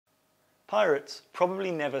Pirates probably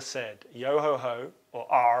never said yo-ho-ho or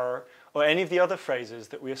arr or any of the other phrases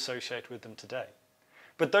that we associate with them today.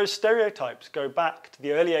 But those stereotypes go back to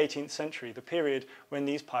the early 18th century, the period when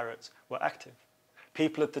these pirates were active.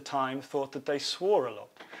 People at the time thought that they swore a lot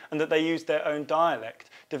and that they used their own dialect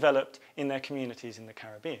developed in their communities in the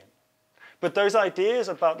Caribbean. But those ideas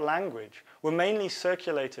about language were mainly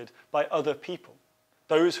circulated by other people.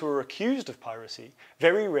 Those who were accused of piracy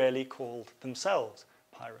very rarely called themselves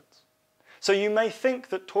pirates. So you may think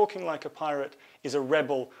that talking like a pirate is a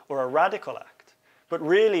rebel or a radical act, but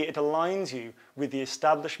really it aligns you with the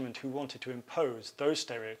establishment who wanted to impose those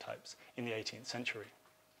stereotypes in the 18th century.